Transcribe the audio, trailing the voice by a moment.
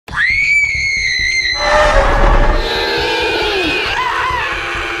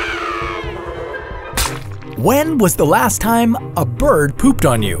When was the last time a bird pooped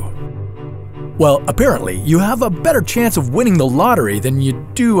on you? Well, apparently, you have a better chance of winning the lottery than you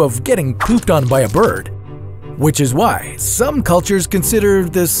do of getting pooped on by a bird. Which is why some cultures consider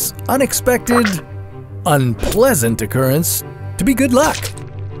this unexpected, unpleasant occurrence to be good luck.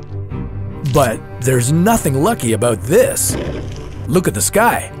 But there's nothing lucky about this. Look at the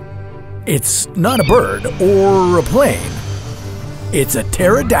sky. It's not a bird or a plane. It's a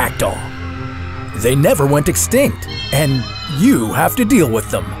pterodactyl. They never went extinct, and you have to deal with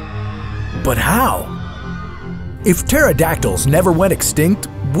them. But how? If pterodactyls never went extinct,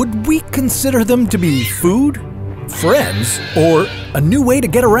 would we consider them to be food, friends, or a new way to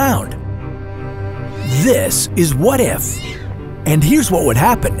get around? This is What If. And here's what would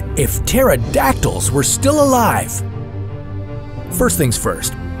happen if pterodactyls were still alive. First things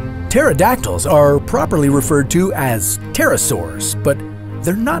first, pterodactyls are properly referred to as pterosaurs, but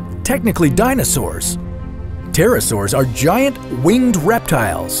they're not technically dinosaurs. Pterosaurs are giant winged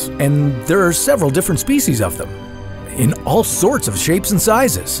reptiles, and there are several different species of them, in all sorts of shapes and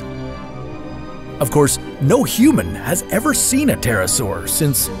sizes. Of course, no human has ever seen a pterosaur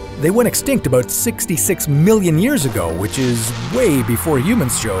since they went extinct about 66 million years ago, which is way before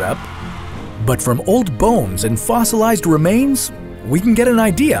humans showed up. But from old bones and fossilized remains, we can get an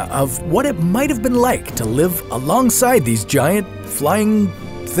idea of what it might have been like to live alongside these giant flying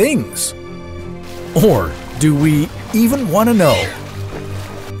things. Or do we even want to know?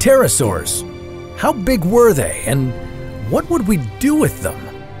 Pterosaurs. How big were they, and what would we do with them?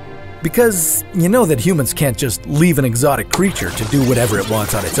 Because you know that humans can't just leave an exotic creature to do whatever it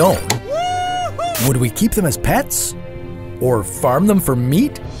wants on its own. Would we keep them as pets? Or farm them for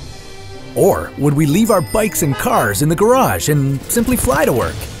meat? Or would we leave our bikes and cars in the garage and simply fly to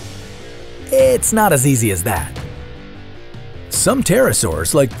work? It's not as easy as that. Some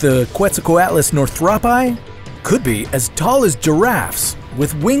pterosaurs, like the Quetzalcoatlus northropi, could be as tall as giraffes,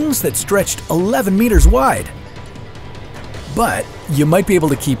 with wings that stretched 11 meters wide. But you might be able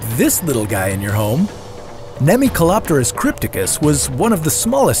to keep this little guy in your home. Nemicalopterus crypticus was one of the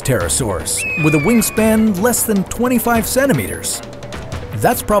smallest pterosaurs, with a wingspan less than 25 centimeters.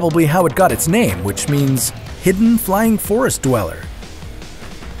 That's probably how it got its name, which means hidden flying forest dweller.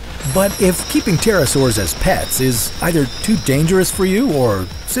 But if keeping pterosaurs as pets is either too dangerous for you or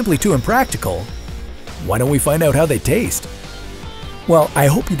simply too impractical, why don't we find out how they taste? Well, I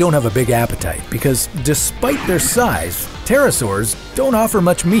hope you don't have a big appetite, because despite their size, pterosaurs don't offer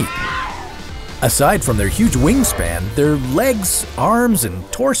much meat. Aside from their huge wingspan, their legs, arms, and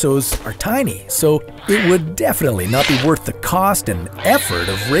torsos are tiny, so it would definitely not be worth the cost and effort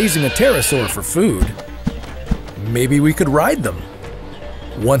of raising a pterosaur for food. Maybe we could ride them.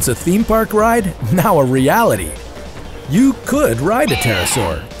 Once a theme park ride, now a reality. You could ride a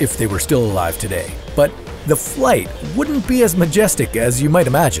pterosaur if they were still alive today, but the flight wouldn't be as majestic as you might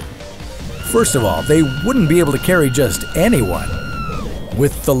imagine. First of all, they wouldn't be able to carry just anyone.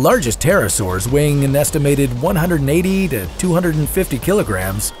 With the largest pterosaurs weighing an estimated 180 to 250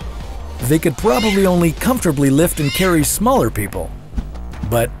 kilograms, they could probably only comfortably lift and carry smaller people.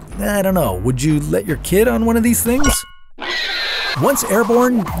 But I don't know, would you let your kid on one of these things? Once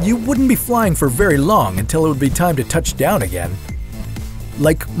airborne, you wouldn't be flying for very long until it would be time to touch down again.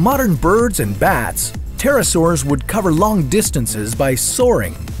 Like modern birds and bats, pterosaurs would cover long distances by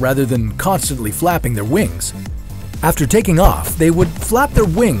soaring rather than constantly flapping their wings. After taking off, they would flap their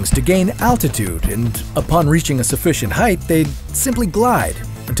wings to gain altitude, and upon reaching a sufficient height, they'd simply glide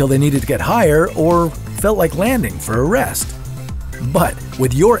until they needed to get higher or felt like landing for a rest. But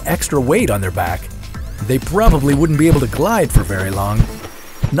with your extra weight on their back, they probably wouldn't be able to glide for very long.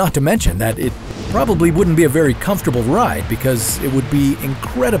 Not to mention that it probably wouldn't be a very comfortable ride because it would be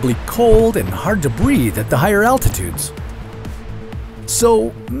incredibly cold and hard to breathe at the higher altitudes.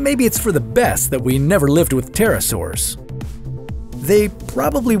 So maybe it's for the best that we never lived with pterosaurs. They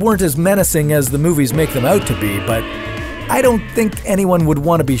probably weren't as menacing as the movies make them out to be, but I don't think anyone would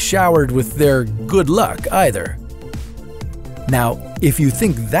want to be showered with their good luck either. Now, if you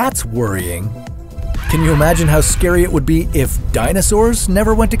think that's worrying, can you imagine how scary it would be if dinosaurs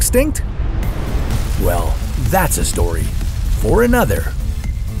never went extinct? Well, that's a story for another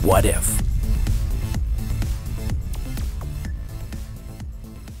What If.